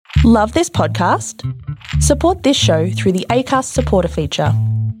Love this podcast? Support this show through the Acast supporter feature.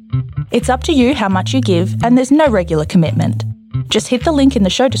 It's up to you how much you give, and there's no regular commitment. Just hit the link in the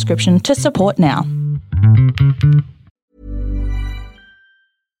show description to support now.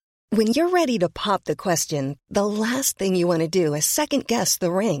 When you're ready to pop the question, the last thing you want to do is second-guess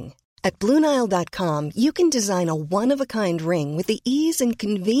the ring. At BlueNile.com, you can design a one-of-a-kind ring with the ease and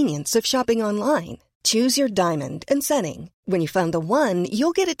convenience of shopping online. Choose your diamond and setting. When you find the one,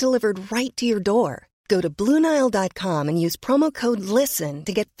 you'll get it delivered right to your door. Go to BlueNile.com and use promo code LISTEN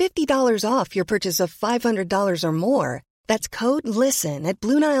to get $50 off your purchase of $500 or more. That's code LISTEN at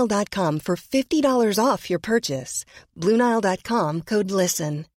BlueNile.com for $50 off your purchase. BlueNile.com, code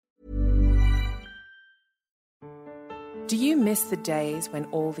LISTEN. Do you miss the days when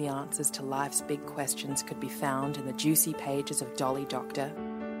all the answers to life's big questions could be found in the juicy pages of Dolly Doctor?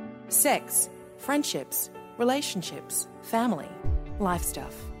 Sex, friendships, relationships, family, life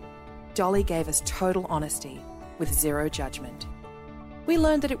stuff. Dolly gave us total honesty with zero judgment. We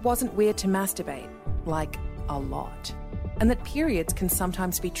learned that it wasn't weird to masturbate, like a lot, and that periods can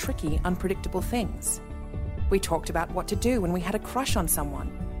sometimes be tricky, unpredictable things. We talked about what to do when we had a crush on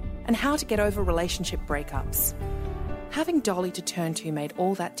someone and how to get over relationship breakups. Having Dolly to turn to made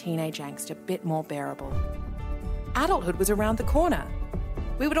all that teenage angst a bit more bearable. Adulthood was around the corner.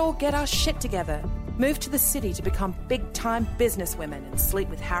 We would all get our shit together, move to the city to become big-time businesswomen and sleep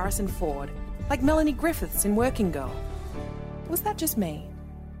with Harrison Ford, like Melanie Griffiths in Working Girl. Was that just me?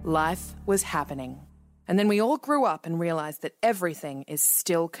 Life was happening. And then we all grew up and realised that everything is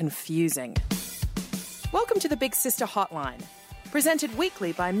still confusing. Welcome to the Big Sister Hotline. Presented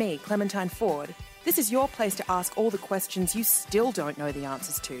weekly by me, Clementine Ford. This is your place to ask all the questions you still don't know the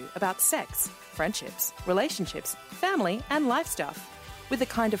answers to about sex, friendships, relationships, family, and life stuff, with the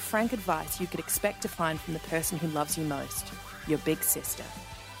kind of frank advice you could expect to find from the person who loves you most, your big sister.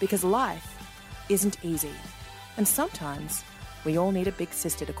 Because life isn't easy, and sometimes we all need a big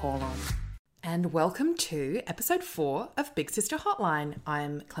sister to call on. And welcome to episode 4 of Big Sister Hotline.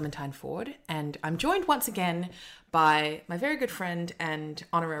 I'm Clementine Ford, and I'm joined once again by my very good friend and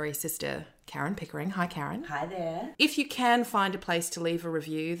honorary sister, Karen Pickering. Hi, Karen. Hi there. If you can find a place to leave a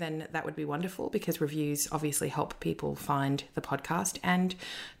review, then that would be wonderful, because reviews obviously help people find the podcast and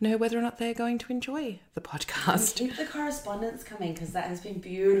know whether or not they're going to enjoy the podcast. Keep the correspondence coming, because that has been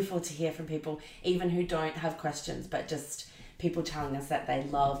beautiful to hear from people, even who don't have questions, but just people telling us that they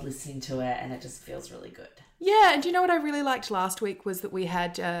love listening to it, and it just feels really good. Yeah, and do you know what I really liked last week was that we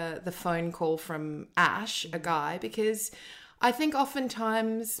had the phone call from Ash, a guy, because I think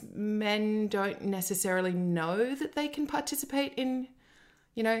oftentimes men don't necessarily know that they can participate in,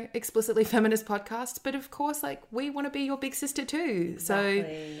 you know, explicitly feminist podcasts. But of course, like, we want to be your big sister too.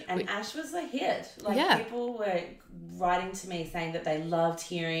 Exactly. And Ash was a hit. People were writing to me saying that they loved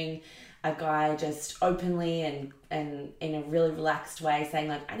hearing a guy just openly and in a really relaxed way saying,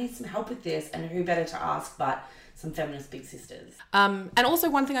 like, I need some help with this, and who better to ask but some feminist big sisters. And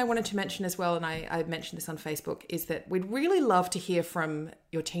also one thing I wanted to mention as well, and I mentioned this on Facebook, is that we'd really love to hear from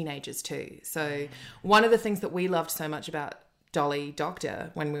your teenagers too. So one of the things that we loved so much about Dolly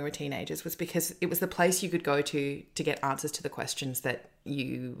Doctor when we were teenagers was because it was the place you could go to get answers to the questions that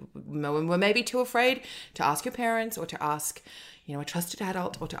you were maybe too afraid to ask your parents, or to ask, you know, a trusted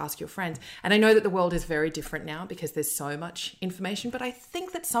adult, or to ask your friends. And I know that the world is very different now because there's so much information, but I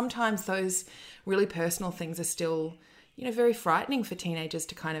think that sometimes those really personal things are still, you know, very frightening for teenagers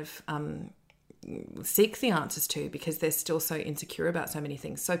to kind of seek the answers to, because they're still so insecure about so many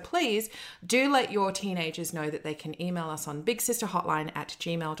things. So please do let your teenagers know that they can email us on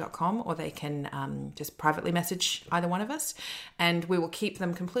bigsisterhotline@gmail.com, or they can just privately message either one of us, and we will keep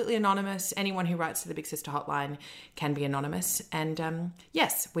them completely anonymous. Anyone who writes to the Big Sister Hotline can be anonymous, and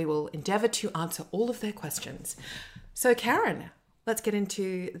yes, we will endeavour to answer all of their questions. So Karen, let's get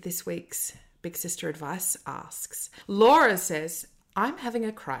into this week's Big Sister Advice Asks. Laura says, I'm having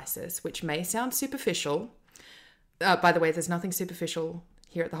a crisis, which may sound superficial. By the way, there's nothing superficial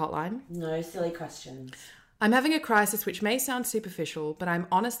here at the hotline. No silly questions. I'm having a crisis which may sound superficial, but I'm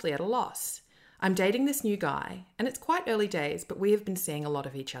honestly at a loss. I'm dating this new guy, and it's quite early days, but we have been seeing a lot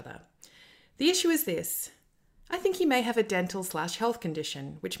of each other. The issue is this. I think he may have a dental/health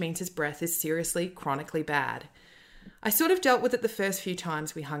condition, which means his breath is seriously, chronically bad. I sort of dealt with it the first few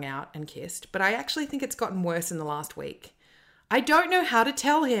times we hung out and kissed, but I actually think it's gotten worse in the last week. I don't know how to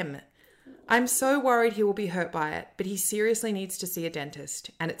tell him. I'm so worried he will be hurt by it, but he seriously needs to see a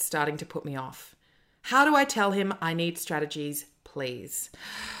dentist, and it's starting to put me off. How do I tell him? I need strategies, please.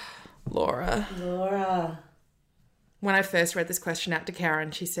 Laura. When I first read this question out to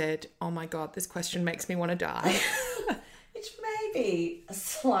Karen, she said, oh my God, this question makes me want to die. Which be a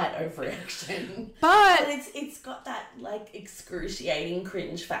slight overreaction. But it's got that like excruciating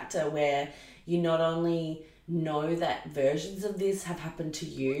cringe factor where you not only know that versions of this have happened to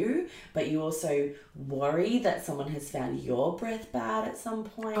you, but you also worry that someone has found your breath bad at some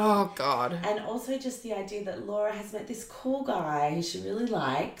point. Oh, God. And also just the idea that Laura has met this cool guy who she really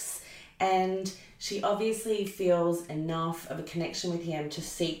likes, and she obviously feels enough of a connection with him to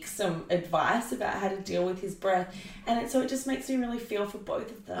seek some advice about how to deal with his breath. And so it just makes me really feel for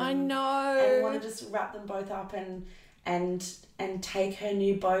both of them. I know. And want to just wrap them both up and take her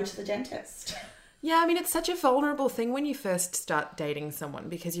new beau to the dentist. Yeah, I mean, it's such a vulnerable thing when you first start dating someone,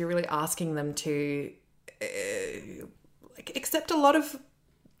 because you're really asking them to accept a lot of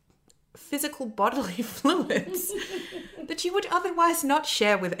physical bodily fluids that you would otherwise not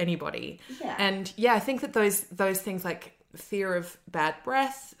share with anybody. Yeah. And yeah, I think that those things like fear of bad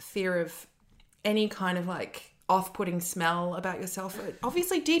breath, fear of any kind of like off-putting smell about yourself are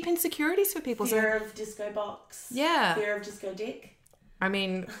obviously deep insecurities for people. Fear of disco box. Yeah. Fear of disco dick. I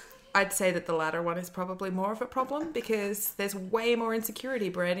mean, I'd say that the latter one is probably more of a problem because there's way more insecurity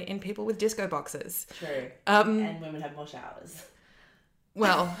bred in people with disco boxes. True. And women have more showers.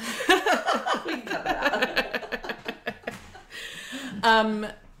 Well, we can cut that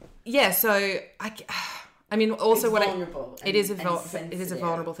out. Yeah. So I mean, also it's what vulnerable. It is a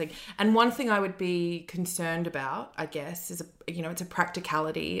vulnerable thing. And one thing I would be concerned about, I guess, is it's a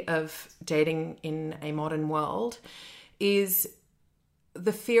practicality of dating in a modern world, is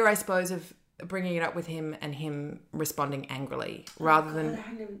the fear, I suppose, of bringing it up with him and him responding angrily rather than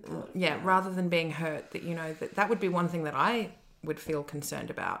being hurt. That would be one thing that I would feel concerned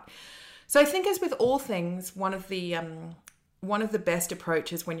about. So I think, as with all things, one of the best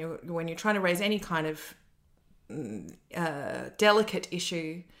approaches when you're trying to raise any kind of delicate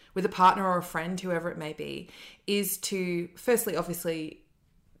issue with a partner or a friend, whoever it may be, is to firstly, obviously,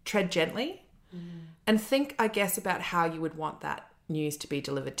 tread gently and think, I guess, about how you would want that news to be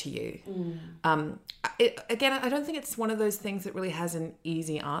delivered to you. Again, I don't think it's one of those things that really has an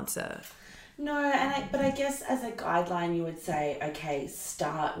easy answer. No, but I guess as a guideline you would say, okay,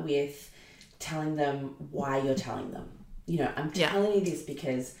 start with telling them why you're telling them. I'm telling you this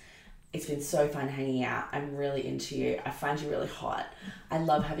because it's been so fun hanging out. I'm really into you. I find you really hot. I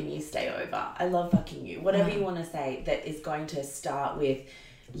love having you stay over. I love fucking you. Whatever you want to say that is going to start with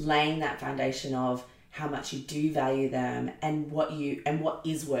laying that foundation of how much you do value them and what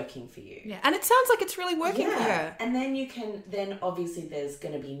is working for you. Yeah, and it sounds like it's really working for her. And then obviously there's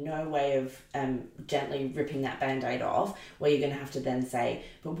going to be no way of gently ripping that Band-Aid off, where you're going to have to then say,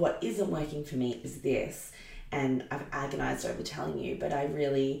 but what isn't working for me is this, and I've agonized over telling you, but I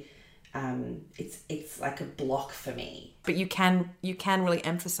really it's like a block for me. But you can really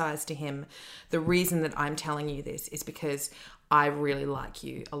emphasize to him, the reason that I'm telling you this is because I really like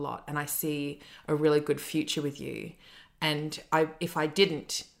you a lot and I see a really good future with you. And if I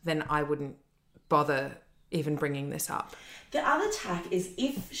didn't, then I wouldn't bother even bringing this up. The other tack is,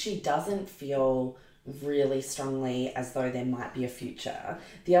 if she doesn't feel really strongly as though there might be a future,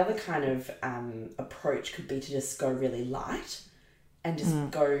 the other kind of approach could be to just go really light and just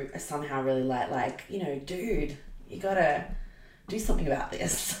go somehow really light, like, dude, you gotta do something about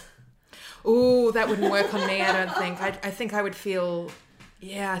this. Ooh, that wouldn't work on me, I don't think. I think I would feel,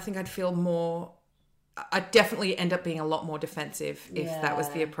 I think I'd feel more, I'd definitely end up being a lot more defensive if that was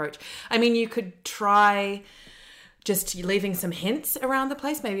the approach. I mean, you could try just leaving some hints around the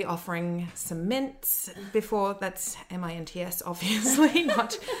place, maybe offering some mints before. That's MINTS, obviously,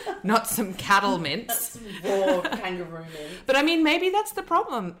 not some cattle mints. That's raw kangaroo mints. But I mean, maybe that's the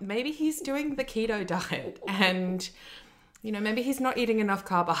problem. Maybe he's doing the keto diet and, maybe he's not eating enough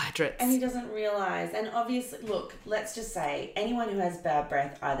carbohydrates. And he doesn't realise. And obviously, look, let's just say anyone who has bad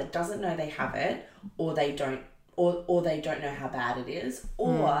breath either doesn't know they have it, or they don't know how bad it is,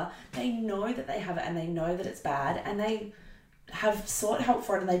 or they know that they have it and they know that it's bad and they have sought help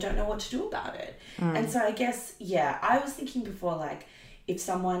for it and they don't know what to do about it. And so I guess, I was thinking before, like, if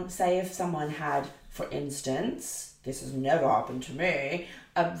someone had, for instance, this has never happened to me,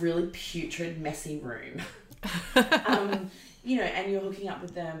 a really putrid, messy room, and you're hooking up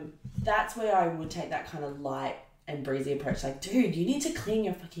with them, that's where I would take that kind of light and breezy approach. Like, dude, you need to clean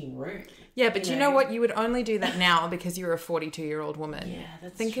your fucking room. Yeah, but you know what? You would only do that now because you're a 42-year-old woman. Yeah,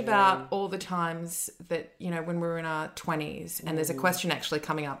 that's Think true. about all the times that, when we were in our 20s, and there's a question actually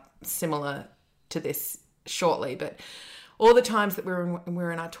coming up similar to this shortly, but all the times that we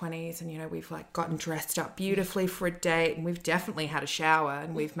were in our 20s and, we've like gotten dressed up beautifully for a date, and we've definitely had a shower,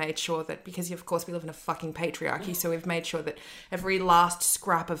 and we've made sure that, because of course we live in a fucking patriarchy, so we've made sure that every last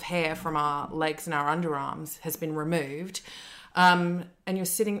scrap of hair from our legs and our underarms has been removed. And you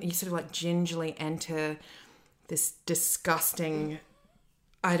sort of like gingerly enter this disgusting,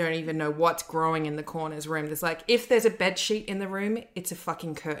 I don't even know what's growing in the corner's room. There's like, if there's a bed sheet in the room, it's a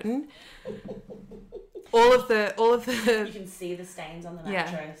fucking curtain. All of the you can see the stains on the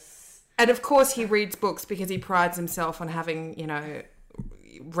mattress. Yeah. And of course he reads books because he prides himself on having,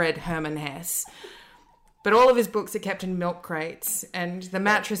 read Hermann Hesse. But all of his books are kept in milk crates, and the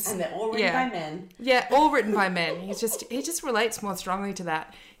mattress... And they're all written by men. Yeah, all written by men. He just relates more strongly to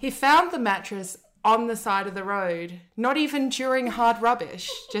that. He found the mattress on the side of the road, not even during hard rubbish.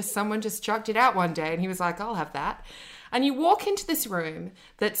 Just someone just chucked it out one day, and he was like, I'll have that. And you walk into this room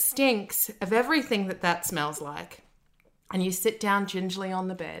that stinks of everything that smells like, and you sit down gingerly on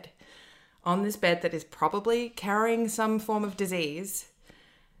this bed that is probably carrying some form of disease,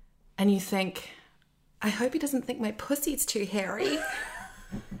 and you think... I hope he doesn't think my pussy's too hairy.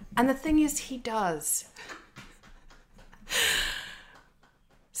 And the thing is, he does.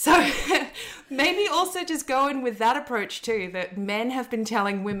 So maybe also just go in with that approach too, that men have been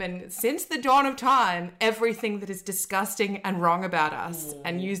telling women since the dawn of time everything that is disgusting and wrong about us,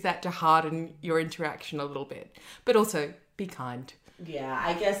 and use that to harden your interaction a little bit. But also be kind. Yeah,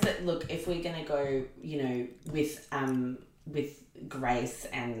 I guess that, look, if we're going to go, with grace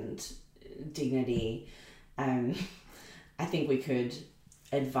and dignity, I think we could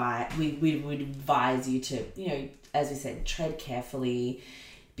advise, we would advise you to, as we said, tread carefully,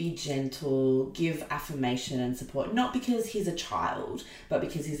 be gentle, give affirmation and support, not because he's a child, but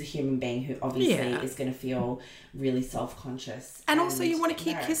because he's a human being who obviously is going to feel really self-conscious. And also you want to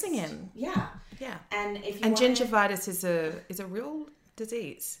keep kissing him. Yeah. Yeah. And gingivitis is a real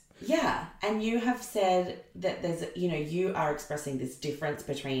disease. Yeah, and you have said that there's, you are expressing this difference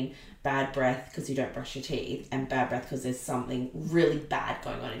between bad breath because you don't brush your teeth and bad breath because there's something really bad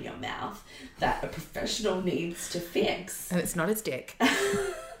going on in your mouth that a professional needs to fix. And it's not his dick.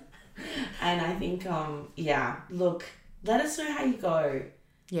 And I think, look, let us know how you go.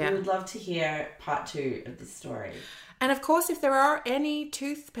 Yeah. We would love to hear part 2 of this story. And of course, if there are any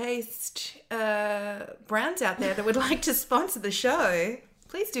toothpaste brands out there that would like to sponsor the show...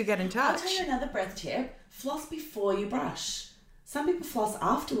 Please do get in touch. I'll tell you another breath tip. Floss before you brush. Some people floss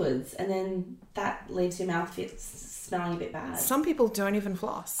afterwards, and then that leaves your mouth smelling a bit bad. Some people don't even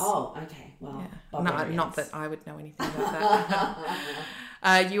floss. Oh, okay. Well, yeah. Not that I would know anything about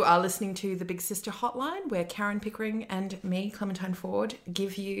that. You are listening to the Big Sister Hotline, where Karen Pickering and me, Clementine Ford,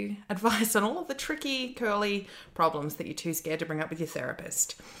 give you advice on all of the tricky, curly problems that you're too scared to bring up with your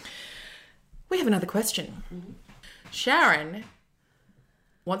therapist. We have another question. Mm-hmm. Sharon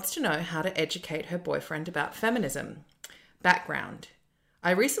wants to know how to educate her boyfriend about feminism. Background. I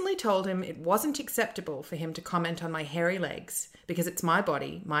recently told him it wasn't acceptable for him to comment on my hairy legs because it's my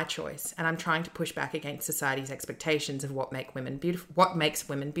body, my choice, and I'm trying to push back against society's expectations of what makes women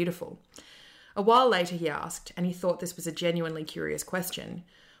beautiful. A while later he asked, and he thought this was a genuinely curious question,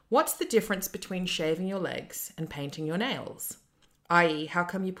 what's the difference between shaving your legs and painting your nails? I.e., how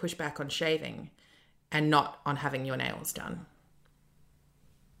come you push back on shaving and not on having your nails done?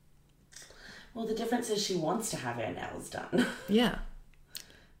 Well, the difference is she wants to have her nails done. Yeah.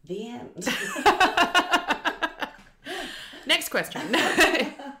 The end. Next question.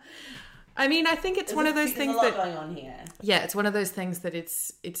 I mean, I think it's one of those things that... There's a lot going on here. Yeah, it's one of those things that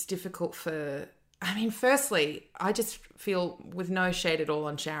it's difficult for... I mean, firstly, I just feel, with no shade at all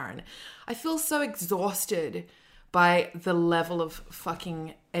on Sharon, I feel so exhausted by the level of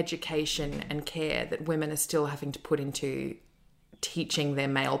fucking education and care that women are still having to put into teaching their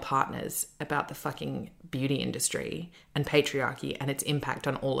male partners about the fucking beauty industry and patriarchy and its impact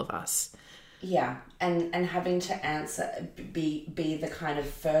on all of us. Yeah, and having to answer, be the kind of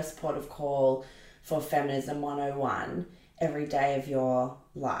first port of call for Feminism 101 every day of your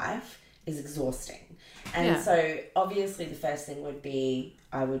life is exhausting. And so obviously the first thing would be,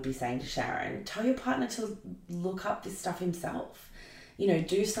 I would be saying to Sharon, tell your partner to look up this stuff himself.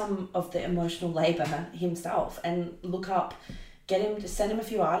 Do some of the emotional labor himself and look up... send him a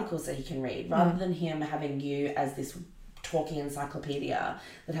few articles that he can read rather than him having you as this talking encyclopedia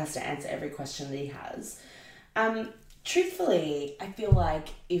that has to answer every question that he has. Truthfully, I feel like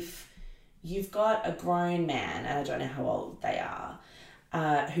if you've got a grown man, and I don't know how old they are,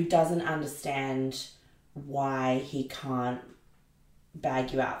 who doesn't understand why he can't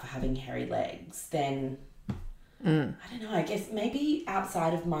bag you out for having hairy legs, then I don't know, I guess maybe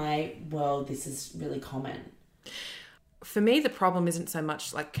outside of my world this is really common. For me, the problem isn't so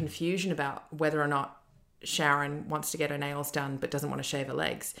much like confusion about whether or not Sharon wants to get her nails done but doesn't want to shave her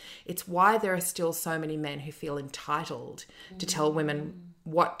legs. It's why there are still so many men who feel entitled to tell women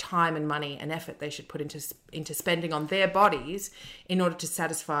what time and money and effort they should put into spending on their bodies in order to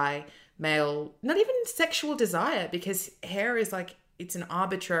satisfy male, not even sexual desire, because hair is like, it's an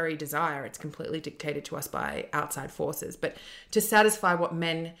arbitrary desire. It's completely dictated to us by outside forces, but to satisfy what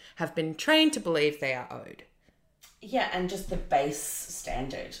men have been trained to believe they are owed. Yeah, and just the base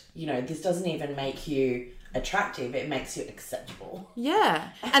standard. You know, this doesn't even make you attractive. It makes you acceptable. Yeah.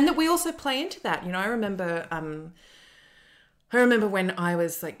 And that we also play into that. You know, I remember when I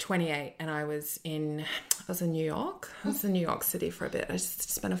was like 28 and I was in New York. I was in New York City for a bit. I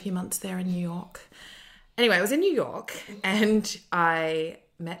just spent a few months there in New York. Anyway, I was in New York and I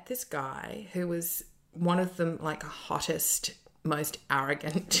met this guy who was one of the like hottest, most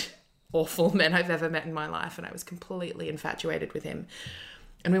arrogant, awful men I've ever met in my life. And I was completely infatuated with him.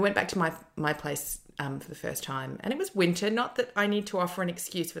 And we went back to my place for the first time. And it was winter. Not that I need to offer an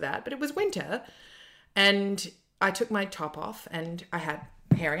excuse for that, but it was winter. And I took my top off and I had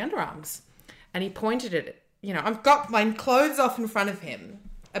hairy underarms. And he pointed at it. You know, I've got my clothes off in front of him,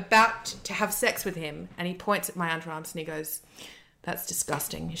 about to have sex with him. And he points at my underarms and he goes, "That's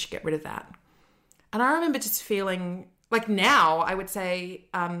disgusting. You should get rid of that." And I remember just feeling like, now I would say,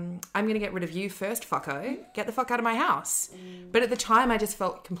 I'm going to get rid of you first, fucko. Get the fuck out of my house. But at the time I just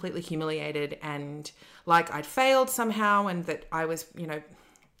felt completely humiliated and like I'd failed somehow, and that I was, you know,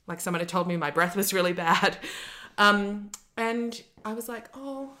 like someone had told me my breath was really bad. And I was like,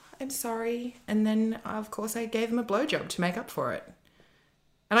 "Oh, I'm sorry." And then, of course, I gave him a blowjob to make up for it.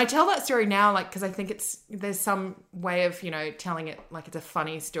 And I tell that story now, like, because I think there's some way of, you know, telling it like it's a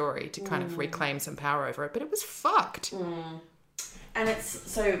funny story to kind of reclaim some power over it. But it was fucked. And it's,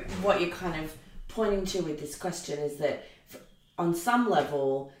 so what you're kind of pointing to with this question is that on some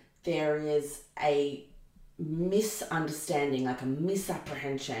level, there is a misunderstanding, like a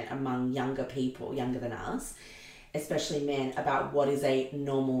misapprehension among younger people, younger than us, especially men, about what is a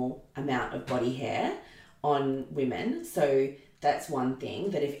normal amount of body hair on women. So that's one thing,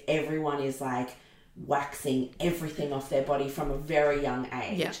 that if everyone is like waxing everything off their body from a very young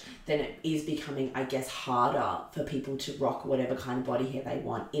age, then it is becoming, I guess, harder for people to rock whatever kind of body hair they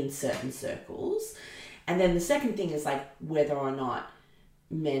want in certain circles. And then the second thing is like whether or not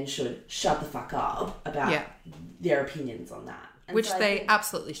men should shut the fuck up about their opinions on that. And which so they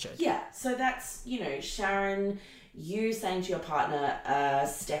absolutely should. Yeah. So that's, you know, Sharon, you saying to your partner,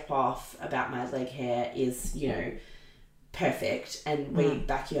 step off about my leg hair is, you know, perfect, and we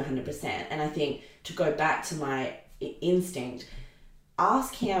back you 100%. And I think, to go back to my instinct,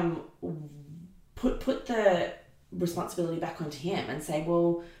 ask him, put the responsibility back onto him and say,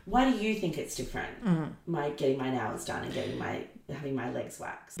 well, why do you think it's different? My getting my nails done and having my legs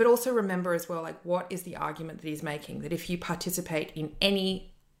waxed. But also remember as well, like, what is the argument that he's making? That if you participate in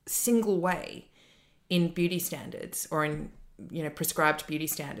any single way in beauty standards or in, you know, prescribed beauty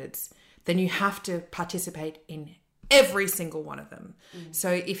standards, then you have to participate in every single one of them. So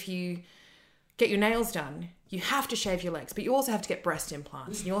if you get your nails done, you have to shave your legs, but you also have to get breast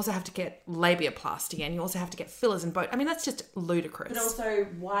implants, and you also have to get labiaplasty, and you also have to get fillers and both. I mean, that's just ludicrous. But also,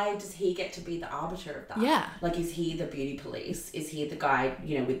 why does he get to be the arbiter of that? Yeah. Like, is he the beauty police? Is he the guy,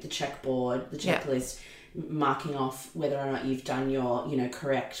 you know, with the checkboard, the checklist, marking off whether or not you've done your, you know,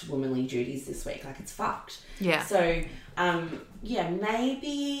 correct womanly duties this week? Like, it's fucked. Yeah. So,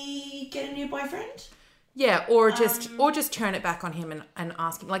 maybe get a new boyfriend. Yeah, or just turn it back on him and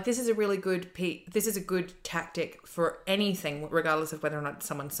ask him. Like, this is a really good tactic for anything, regardless of whether or not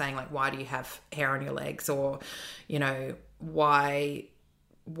someone's saying, like, why do you have hair on your legs, or, you know,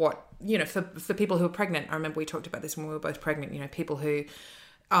 for people who are pregnant. I remember we talked about this when we were both pregnant, you know, people who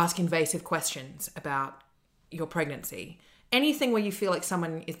ask invasive questions about your pregnancy. Anything where you feel like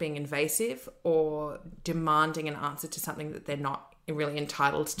someone is being invasive or demanding an answer to something that they're not really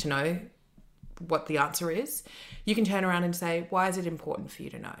entitled to know what the answer is, you can turn around and say, why is it important for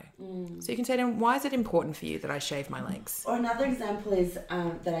you to know? So you can say to him, why is it important for you that I shave my legs? Or another example is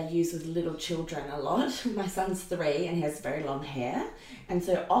that I use with little children a lot. My son's 3 and he has very long hair, and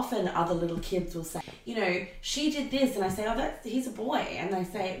so often other little kids will say, you know, she did this, and I say, oh, he's a boy, and they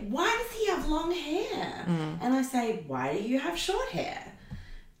say, why does he have long hair? And I say, why do you have short hair?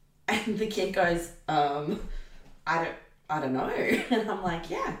 And the kid goes, I don't know. And I'm like,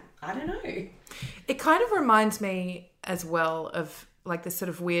 yeah, I don't know. It kind of reminds me as well of like this sort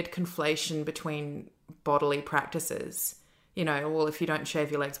of weird conflation between bodily practices. You know, well, if you don't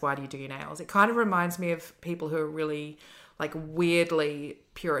shave your legs, why do you do your nails? It kind of reminds me of people who are really like weirdly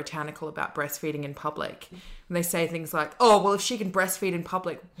puritanical about breastfeeding in public. And they say things like, oh, well, if she can breastfeed in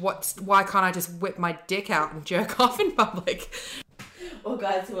public, why can't I just whip my dick out and jerk off in public? Or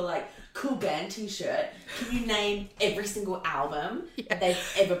guys who are like, cool band t-shirt, can you name every single album that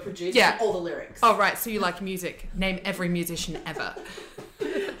they've ever produced and all the lyrics? Oh, right. So you like music. Name every musician ever.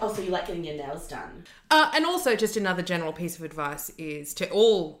 Oh, so you like getting your nails done. And also just another general piece of advice is to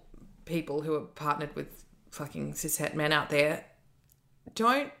all people who are partnered with fucking cishet men out there,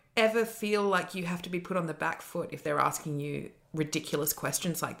 don't ever feel like you have to be put on the back foot if they're asking you ridiculous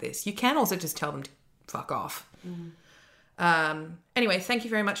questions like this. You can also just tell them to fuck off. Anyway, thank you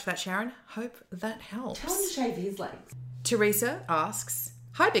very much for that, Sharon. Hope that helps. Tell him to shave his legs. Teresa asks,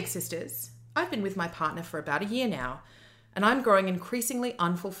 "Hi, Big Sisters. I've been with my partner for about a year now, and I'm growing increasingly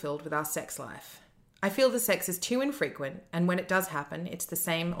unfulfilled with our sex life. I feel the sex is too infrequent, and when it does happen, it's the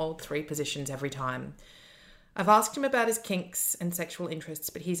same old 3 positions every time. I've asked him about his kinks and sexual interests,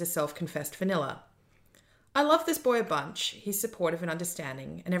 but he's a self-confessed vanilla. I love this boy a bunch. He's supportive and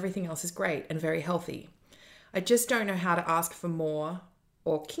understanding, and everything else is great and very healthy. I just don't know how to ask for more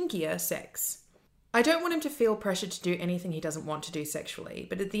or kinkier sex. I don't want him to feel pressured to do anything he doesn't want to do sexually,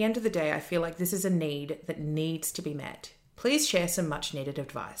 but at the end of the day, I feel like this is a need that needs to be met. Please share some much-needed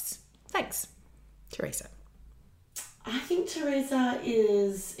advice. Thanks, Teresa." I think Teresa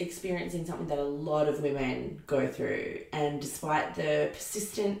is experiencing something that a lot of women go through, and despite the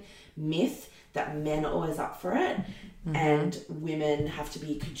persistent myth that men are always up for it and women have to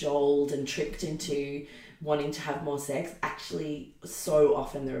be cajoled and tricked into wanting to have more sex, actually so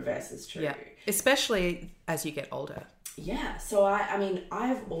often the reverse is true. Yeah, especially as you get older. Yeah, so I mean,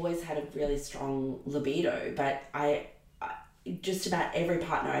 I've always had a really strong libido, but I just about every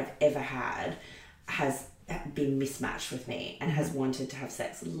partner I've ever had has been mismatched with me and has wanted to have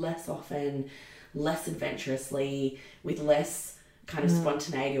sex less often, less adventurously, with less kind of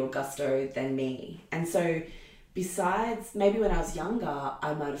spontaneity or gusto than me. And so besides, maybe when I was younger,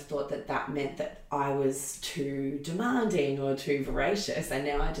 I might have thought that that meant that I was too demanding or too voracious. And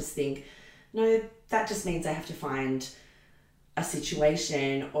now I just think, no, that just means I have to find a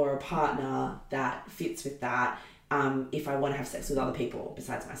situation or a partner that fits with that if I want to have sex with other people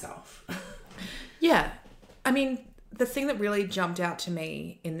besides myself. Yeah. I mean, the thing that really jumped out to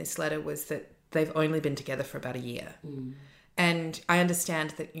me in this letter was that they've only been together for about a year. And I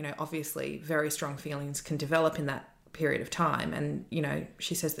understand that, you know, obviously very strong feelings can develop in that period of time. And, you know,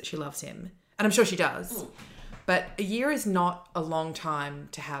 she says that she loves him. And I'm sure she does. But a year is not a long time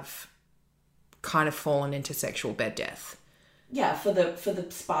to have kind of fallen into sexual bed death. Yeah, for the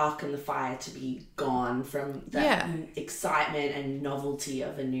spark and the fire to be gone from that excitement and novelty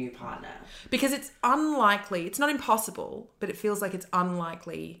of a new partner. Because it's unlikely, it's not impossible, but it feels like it's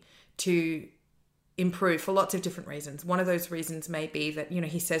unlikely to improve for lots of different reasons. One of those reasons may be that, you know,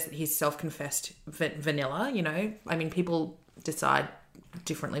 he says that he's self-confessed vanilla, you know. I mean, people decide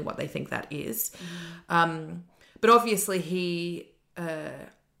differently what they think that is. But obviously he...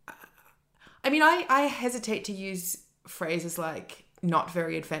 I mean, I hesitate to use phrases like not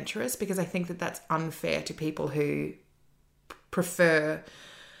very adventurous because I think that that's unfair to people who prefer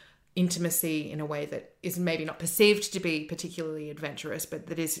intimacy in a way that is maybe not perceived to be particularly adventurous, but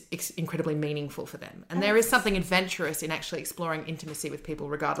that is incredibly meaningful for them. And there is something adventurous in actually exploring intimacy with people,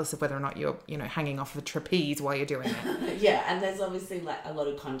 regardless of whether or not you're, you know, hanging off of a trapeze while you're doing it. Yeah, and there's obviously like a lot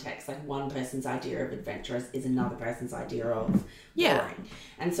of context. Like one person's idea of adventurous is another person's idea of boring.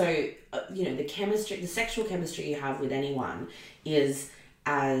 And so, you know, the chemistry, the sexual chemistry you have with anyone is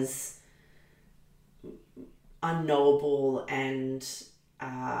as unknowable and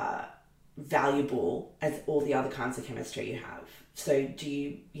valuable as all the other kinds of chemistry you have. So do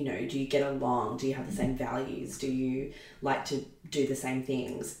you get along? Do you have the same values? Do you like to do the same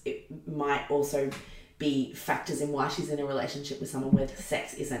things? It might also be factors in why she's in a relationship with someone where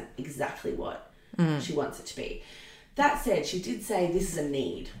sex isn't exactly what she wants it to be. That said, she did say this is a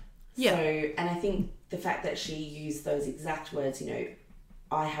need. Yeah. So, and I think the fact that she used those exact words, you know,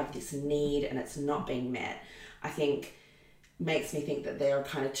 I have this need and it's not being met, I think makes me think that there are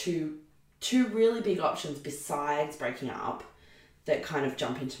kind of two really big options besides breaking up that kind of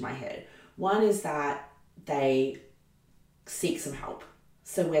jump into my head. One is that they seek some help.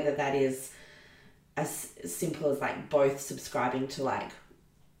 So whether that is as simple as like both subscribing to like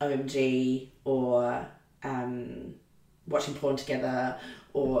OMG or watching porn together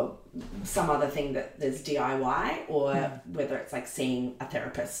or some other thing that there's DIY, or whether it's like seeing a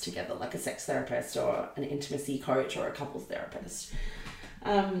therapist together, like a sex therapist or an intimacy coach or a couples therapist.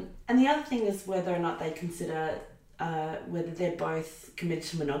 And the other thing is whether or not they consider whether they're both committed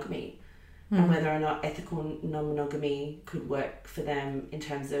to monogamy and whether or not ethical non-monogamy could work for them in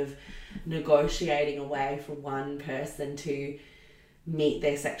terms of negotiating a way for one person to meet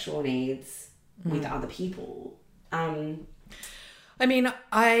their sexual needs with other people. I mean,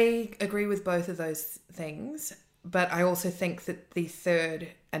 I agree with both of those things, but I also think that the third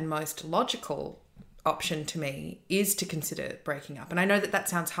and most logical option to me is to consider breaking up. And I know that that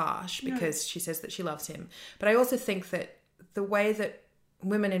sounds harsh because she says that she loves him, but I also think that the way that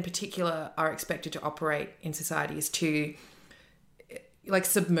women in particular are expected to operate in society is to like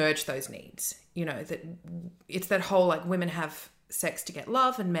submerge those needs. You know, that it's that whole like women have sex to get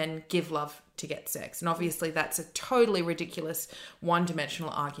love and men give love to get sex. And obviously that's a totally ridiculous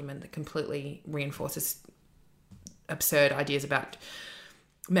one-dimensional argument that completely reinforces absurd ideas about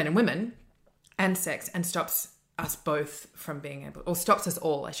men and women and sex and stops us both from being able, or stops us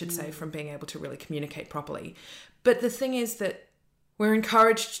all, I should say, from being able to really communicate properly. But the thing is that we're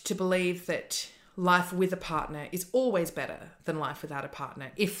encouraged to believe that life with a partner is always better than life without a partner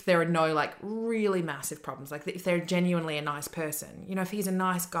if there are no like really massive problems, like if they're genuinely a nice person, you know, if he's a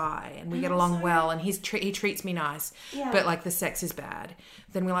nice guy and we get along well and he treats me nice, but like the sex is bad,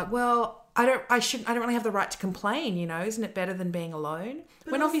 then we're like, well, I don't really have the right to complain, you know, isn't it better than being alone?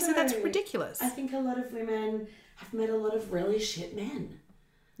 But when also, obviously that's ridiculous. I think a lot of women have met a lot of really shit men.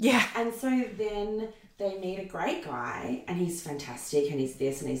 Yeah. And so then they meet a great guy and he's fantastic and he's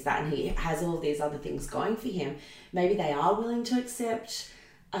this and he's that and he has all these other things going for him. Maybe they are willing to accept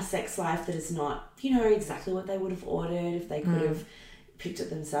a sex life that is not, you know, exactly what they would have ordered if they could have picked it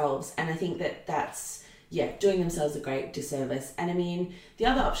themselves. And I think that that's, doing themselves a great disservice. And I mean, the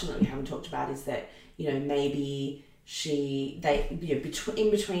other option that we haven't talked about is that, you know, maybe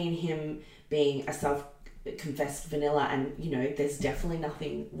in between him being a self-confessed vanilla and, you know, there's definitely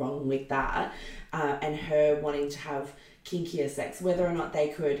nothing wrong with that, and her wanting to have kinkier sex, whether or not they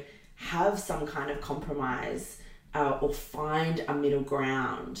could have some kind of compromise or find a middle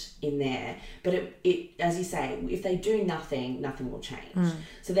ground in there. But it as you say, if they do nothing will change.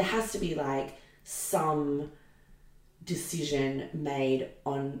 So there has to be like some decision made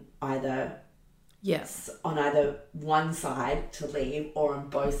on either one side to leave or on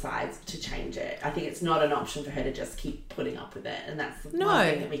both sides to change it. I think it's not an option for her to just keep putting up with it, and that's one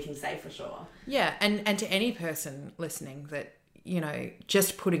thing that we can say for sure. Yeah, and to any person listening that, you know,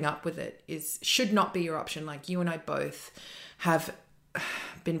 just putting up with it should not be your option. Like you and I both have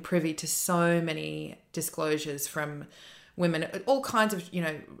been privy to so many disclosures from women, all kinds of, you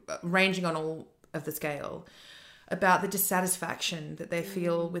know, ranging on all of the scale, about the dissatisfaction that they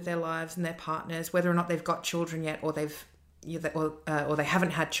feel with their lives and their partners, whether or not they've got children yet or they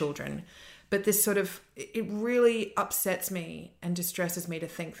haven't had children. But this sort of, it really upsets me and distresses me to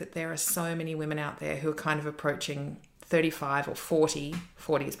think that there are so many women out there who are kind of approaching 35 or 40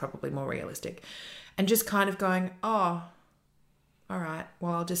 is probably more realistic, and just kind of going, oh, all right,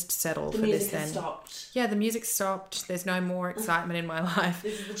 well, I'll just settle for this then. The music has stopped. Yeah, the music stopped. There's no more excitement in my life.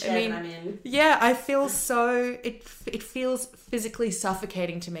 This is the chair that I'm in. Yeah, I feel so... It feels physically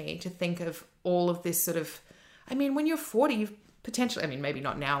suffocating to me to think of all of this sort of... I mean, when you're 40, you've potentially... I mean, maybe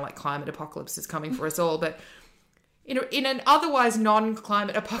not now, like climate apocalypse is coming for us all, but in an otherwise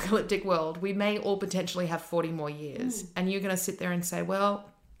non-climate apocalyptic world, we may all potentially have 40 more years. And you're going to sit there and say, well,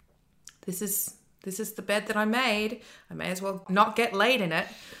 this is the bed that I made. I may as well not get laid in it.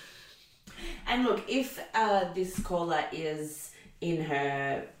 And look, if this caller is in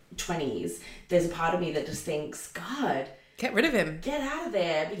her 20s, there's a part of me that just thinks, God, get rid of him. Get out of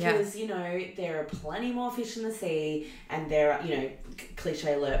there, because, you know, there are plenty more fish in the sea, and there are, you know,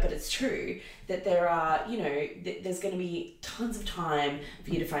 cliche alert, but it's true that there are, you know, there's going to be tons of time for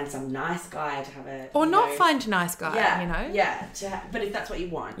you to find some nice guy to have a... Or not find a nice guy, you know? Yeah, but if that's what you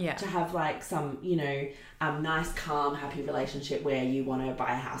want, to have like some, you know, nice, calm, happy relationship where you want to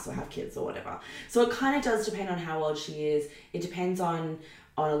buy a house or have kids or whatever. So it kind of does depend on how old she is. It depends on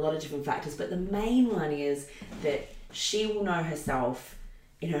a lot of different factors, but the main one is that she will know herself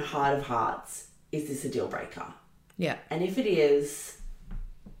in her heart of hearts, is this a deal breaker? Yeah. And if it is,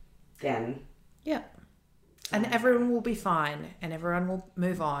 then... Yeah. And everyone will be fine and everyone will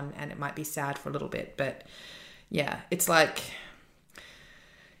move on, and it might be sad for a little bit, but yeah, it's like,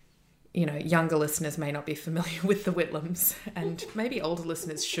 you know, younger listeners may not be familiar with the Whitlams, and maybe older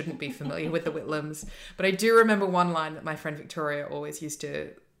listeners shouldn't be familiar with the Whitlams, but I do remember one line that my friend Victoria always used to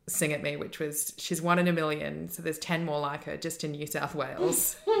sing at me, which was, she's 1 in a million, so there's 10 more like her just in New South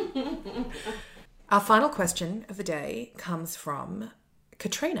Wales. Our final question of the day comes from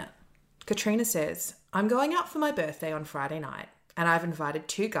Katrina. Katrina says, I'm going out for my birthday on Friday night and I've invited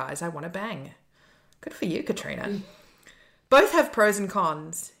 2 guys I want to bang. Good for you, Katrina. Both have pros and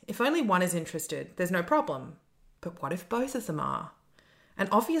cons. If only one is interested, there's no problem. But what if both of them are? And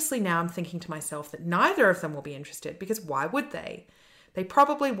obviously now I'm thinking to myself that neither of them will be interested, because why would they? They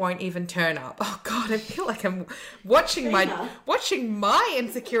probably won't even turn up. Oh God, I feel like I'm watching my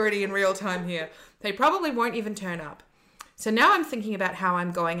insecurity in real time here. They probably won't even turn up. So now I'm thinking about how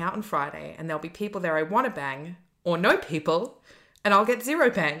I'm going out on Friday and there'll be people there I want to bang or no people and I'll get 0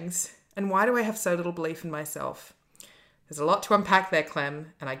 bangs. And why do I have so little belief in myself? There's a lot to unpack there,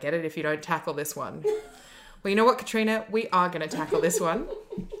 Clem, and I get it if you don't tackle this one. Well, you know what, Katrina? We are going to tackle this one.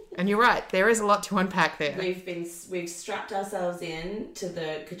 And you're right, there is a lot to unpack there. We've strapped ourselves in to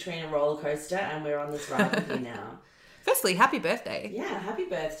the Katrina roller coaster and we're on this ride with you now. Firstly, happy birthday. Yeah, happy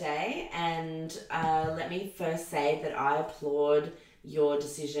birthday. And let me first say that I applaud your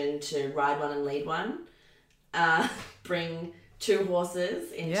decision to ride one and lead one. Bring 2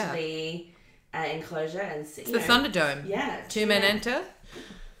 horses into the enclosure and see. It's the Thunderdome. Yeah. 2 men enter.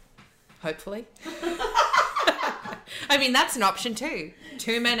 Hopefully. I mean, that's an option too.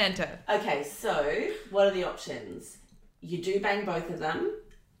 2 men enter. Okay, so what are the options? You do bang both of them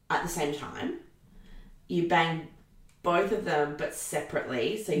at the same time. You bang both of them but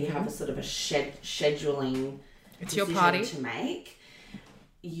separately, so you have a sort of a scheduling it's your party to make.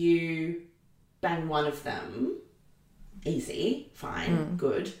 You bang one of them, easy, fine,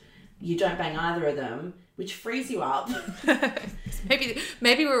 good. You don't bang either of them, which frees you up.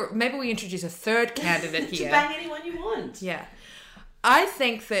 maybe we introduce a third candidate here. To bang anyone you want. Yeah. I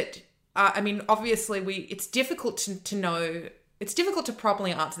think that, obviously it's difficult to know, it's difficult to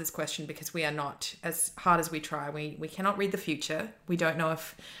properly answer this question because we are not, as hard as we try, we cannot read the future. We don't know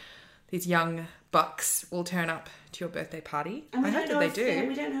if these young bucks will turn up to your birthday party. I hope that they do.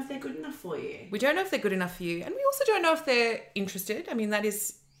 We don't know if they're good enough for you. We don't know if they're good enough for you. And we also don't know if they're interested. I mean, that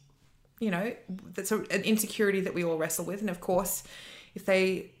is, that's an insecurity that we all wrestle with. And of course, if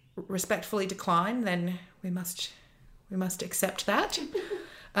they respectfully decline, then we must accept that.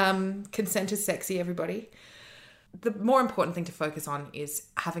 Consent is sexy, everybody. The more important thing to focus on is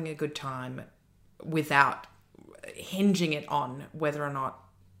having a good time without hinging it on whether or not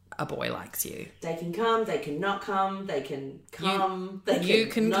a boy likes you. They can come, they can not come, they can come, you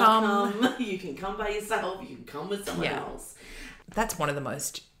can not come. You can come by yourself, you can come with someone else. That's one of the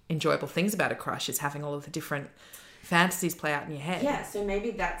most enjoyable things about a crush, is having all of the different fantasies play out in your head. Yeah, so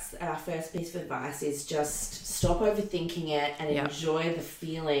maybe that's our first piece of advice, is just stop overthinking it and enjoy the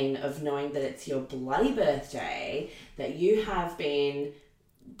feeling of knowing that it's your bloody birthday, that you have been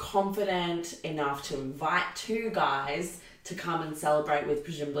confident enough to invite 2 guys to come and celebrate with,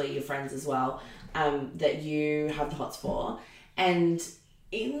 presumably your friends as well, that you have the hots for. And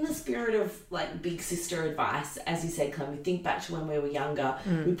in the spirit of like big sister advice, as you said, Clem, we think back to when we were younger,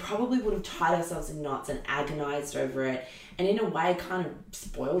 we probably would have tied ourselves in knots and agonized over it, and in a way kind of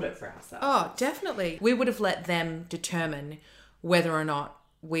spoiled it for ourselves. Oh, definitely. We would have let them determine whether or not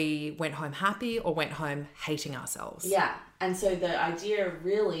we went home happy or went home hating ourselves. Yeah. And so the idea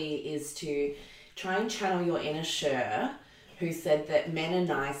really is to try and channel your inner Cher, who said that men are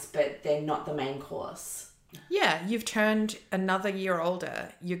nice, but they're not the main course. Yeah, you've turned another year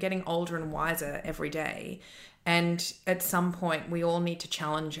older. You're getting older and wiser every day. And at some point, we all need to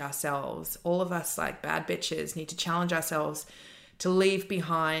challenge ourselves. All of us, like bad bitches, need to challenge ourselves to leave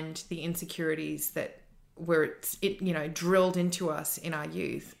behind the insecurities that were drilled into us in our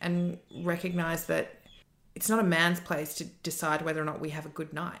youth, and recognize that it's not a man's place to decide whether or not we have a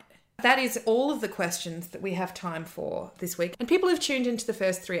good night. That is all of the questions that we have time for this week. And people who've tuned into the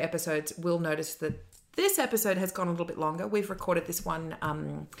first 3 episodes will notice that this episode has gone a little bit longer. We've recorded this one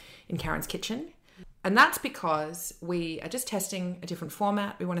in Karen's kitchen. And that's because we are just testing a different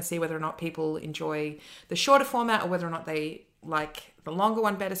format. We want to see whether or not people enjoy the shorter format or whether or not they like the longer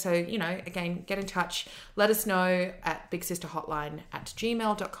one better. So, again, get in touch. Let us know at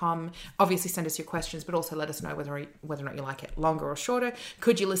bigsisterhotline@gmail.com. Obviously, send us your questions, but also let us know whether or not you like it longer or shorter.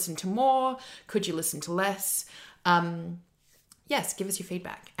 Could you listen to more? Could you listen to less? Yes, give us your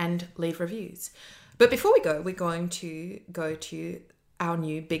feedback and leave reviews. But before we go, we're going to go to our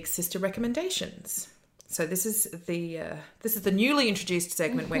new Big Sister recommendations. So this is the newly introduced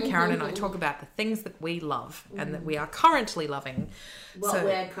segment where Karen and I talk about the things that we love and that we are currently loving. What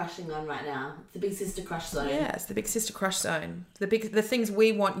we're crushing on right now. The Big Sister Crush Zone. Yeah, it's the Big Sister Crush Zone. The things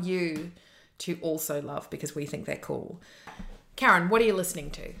we want you to also love because we think they're cool. Karen, what are you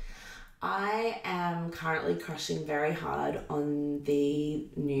listening to? I am currently crushing very hard on the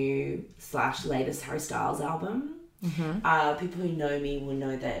new / latest Harry Styles album. Mm-hmm. People who know me will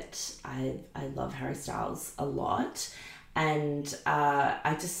know that I love Harry Styles a lot, and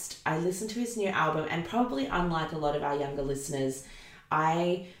I listened to his new album, and probably unlike a lot of our younger listeners,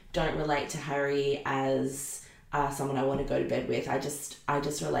 I don't relate to Harry as someone I want to go to bed with. I just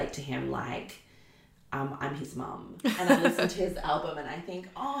relate to him like I'm his mum. And I listen to his album and I think,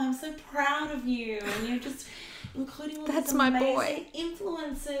 oh, I'm so proud of you. And you're just including all these amazing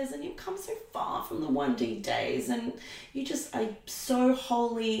influences, and you've come so far from the 1D days, and you just are so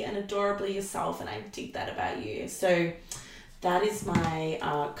wholly and adorably yourself, and I dig that about you. So that is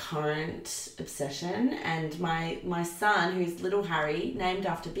my current obsession, and my son, who's Little Harry, named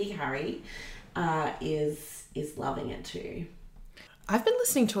after Big Harry, is loving it too. I've been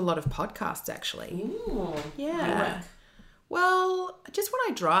listening to a lot of podcasts, actually. Ooh, yeah. Well, just when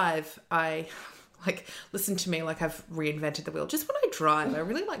I drive, I listen to me like I've reinvented the wheel. Just when I drive, I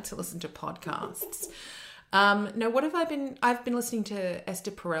really like to listen to podcasts. What have I been? I've been listening to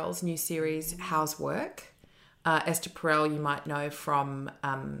Esther Perel's new series, How's Work? Esther Perel, you might know from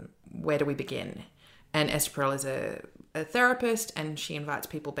Where Do We Begin? And Esther Perel is a therapist, and she invites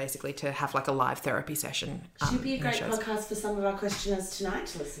people basically to have like a live therapy session. Should be a great podcast for some of our questioners tonight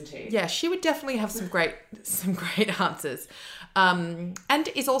to listen to. Yeah, she would definitely have some great answers. And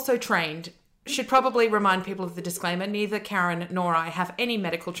is also trained. Should probably remind people of the disclaimer. Neither Karen nor I have any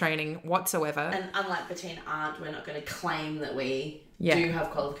medical training whatsoever. And unlike Bettina Arndt, we're not going to claim that we do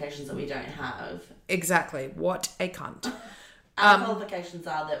have qualifications that we don't have. Exactly. What a cunt. Our qualifications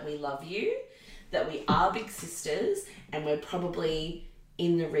are that we love you, that we are big sisters, and we're probably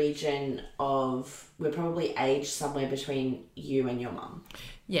in the region of, we're probably aged somewhere between you and your mum.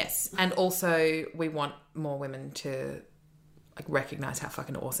 Yes. And also we want more women to recognise how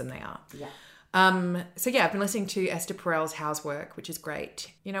fucking awesome they are. Yeah. I've been listening to Esther Perel's How's Work, which is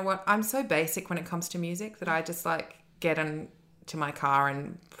great. You know what? I'm so basic when it comes to music that I just get into my car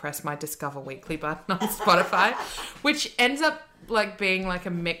and press my Discover Weekly button on Spotify, which ends up being a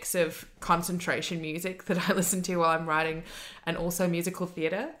mix of concentration music that I listen to while I'm writing and also musical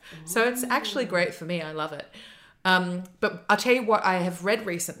theatre. So it's actually great for me. I love it. But I'll tell you what I have read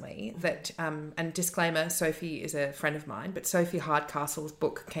recently that, and disclaimer, Sophie is a friend of mine, but Sophie Hardcastle's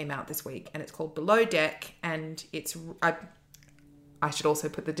book came out this week and it's called Below Deck, and I should also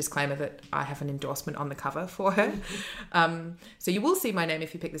put the disclaimer that I have an endorsement on the cover for her. So you will see my name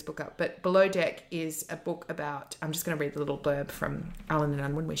if you pick this book up, but Below Deck is a book about, I'm just going to read the little blurb from Allen &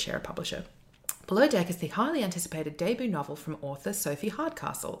 Unwin. We share a publisher. Below Deck is the highly anticipated debut novel from author Sophie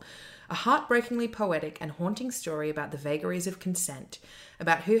Hardcastle, a heartbreakingly poetic and haunting story about the vagaries of consent,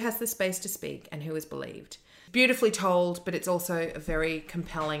 about who has the space to speak and who is believed. Beautifully told, but it's also a very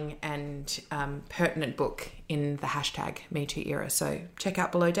compelling and pertinent book in the hashtag #MeToo era. So check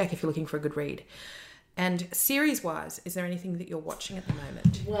out Below Deck if you're looking for a good read. And series-wise, is there anything that you're watching at the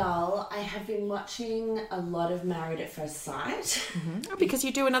moment? Well, I have been watching a lot of Married at First Sight. Mm-hmm. Oh, because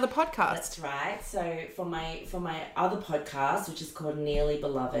you do another podcast. That's right. So for my other podcast, which is called Nearly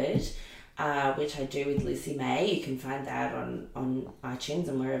Beloved, which I do with Lucy May, you can find that on iTunes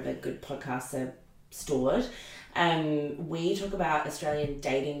and wherever good podcasts are stored. We talk about Australian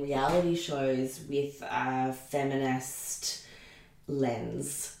dating reality shows with a feminist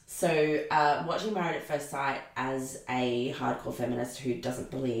lens. So watching Married at First Sight as a hardcore feminist who doesn't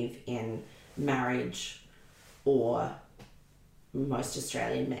believe in marriage or most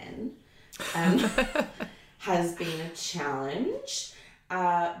Australian men has been a challenge.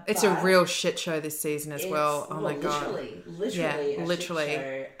 It's a real shit show this season as well. Oh my God. Literally a shit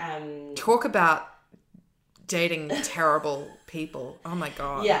show. Talk about dating terrible people. Oh my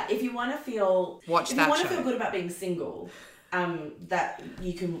God. Yeah, if you want to feel... Watch that show. If you want to feel good about being single... that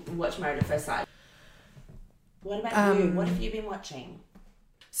you can watch Married at First Sight. What about you? What have you been watching?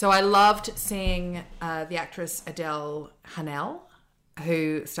 So I loved seeing the actress Adele Hanel,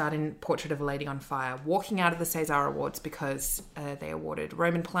 who starred in Portrait of a Lady on Fire, walking out of the César Awards because they awarded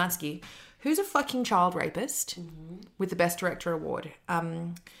Roman Polanski, who's a fucking child rapist, with the Best Director award.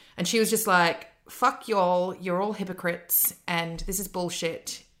 And she was just like, fuck y'all, you're all hypocrites, and this is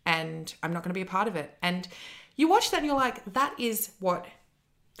bullshit, and I'm not going to be a part of it. And you watch that and you're like, that's what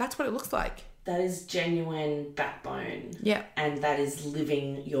it looks like. That is genuine backbone. Yeah. And that is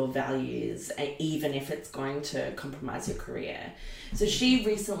living your values, even if it's going to compromise your career. So she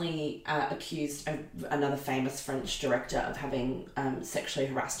recently accused another famous French director of having sexually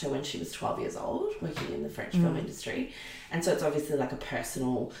harassed her when she was 12 years old, working in the French film industry. And so it's obviously a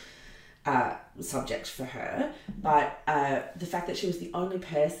personal subject for her. But the fact that she was the only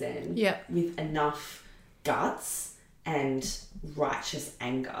person with enough guts and righteous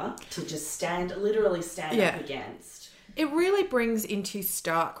anger to just literally stand up against. It really brings into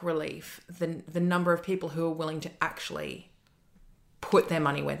stark relief the number of people who are willing to actually put their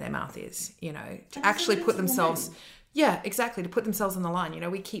money where their mouth is, to actually put themselves... Yeah, exactly, to put themselves on the line.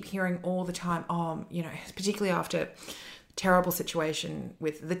 We keep hearing all the time, particularly after terrible situation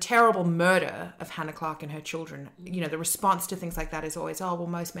with the terrible murder of Hannah Clark and her children, you know, the response to things like that is always, oh, well,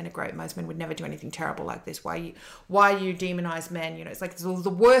 most men are great. Most men would never do anything terrible like this. Why you demonize men? You know, it's like the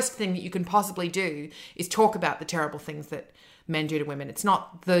worst thing that you can possibly do is talk about the terrible things that men do to women. It's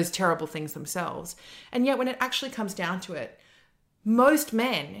not those terrible things themselves. And yet when it actually comes down to it, most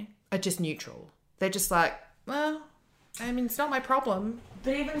men are just neutral. They're just like, well, I mean, it's not my problem.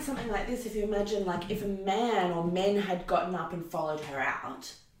 But even something like this, if you imagine, like, if a man or men had gotten up and followed her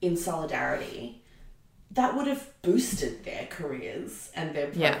out in solidarity, that would have boosted their careers and their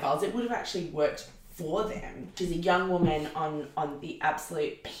profiles. Yeah. It would have actually worked for them. She's a young woman on the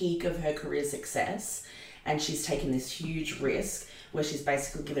absolute peak of her career success, and she's taken this huge risk where she's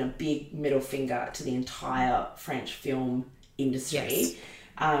basically given a big middle finger to the entire French film industry. Yes.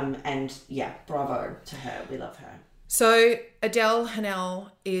 And yeah, bravo to her. We love her. So Adele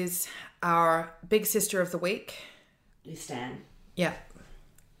Haenel is our big sister of the week. We stan. Yeah.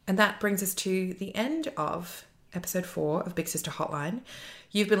 And that brings us to the end of episode 4 of Big Sister Hotline.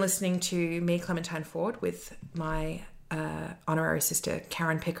 You've been listening to me, Clementine Ford, with my honorary sister,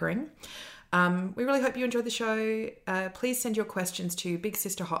 Karen Pickering. We really hope you enjoyed the show. Please send your questions to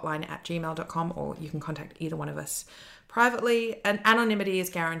bigsisterhotline@gmail.com, or you can contact either one of us privately. And anonymity is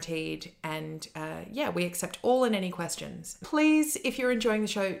guaranteed. And we accept all and any questions. Please, if you're enjoying the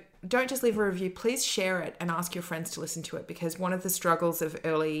show, don't just leave a review. Please share it and ask your friends to listen to it, because one of the struggles of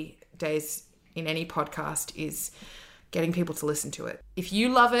early days in any podcast is getting people to listen to it. If you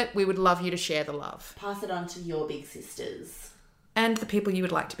love it, we would love you to share the love. Pass it on to your big sisters. And the people you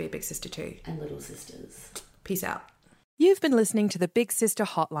would like to be a big sister to. And little sisters. Peace out. You've been listening to the Big Sister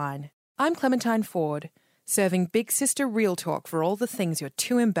Hotline. I'm Clementine Ford, serving Big Sister Real Talk for all the things you're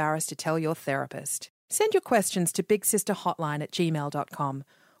too embarrassed to tell your therapist. Send your questions to bigsisterhotline@gmail.com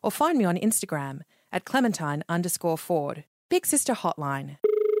or find me on Instagram @Clementine_Ford. Big Sister Hotline.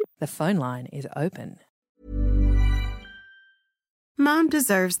 The phone line is open. Mom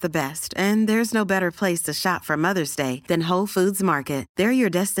deserves the best, and there's no better place to shop for Mother's Day than Whole Foods Market. They're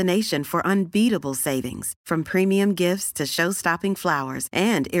your destination for unbeatable savings, from premium gifts to show-stopping flowers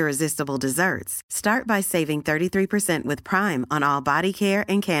and irresistible desserts. Start by saving 33% with Prime on all body care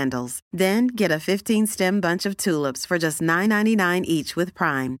and candles. Then get a 15-stem bunch of tulips for just $9.99 each with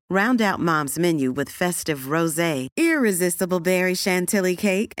Prime. Round out Mom's menu with festive rosé, irresistible berry chantilly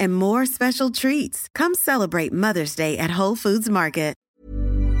cake, and more special treats. Come celebrate Mother's Day at Whole Foods Market.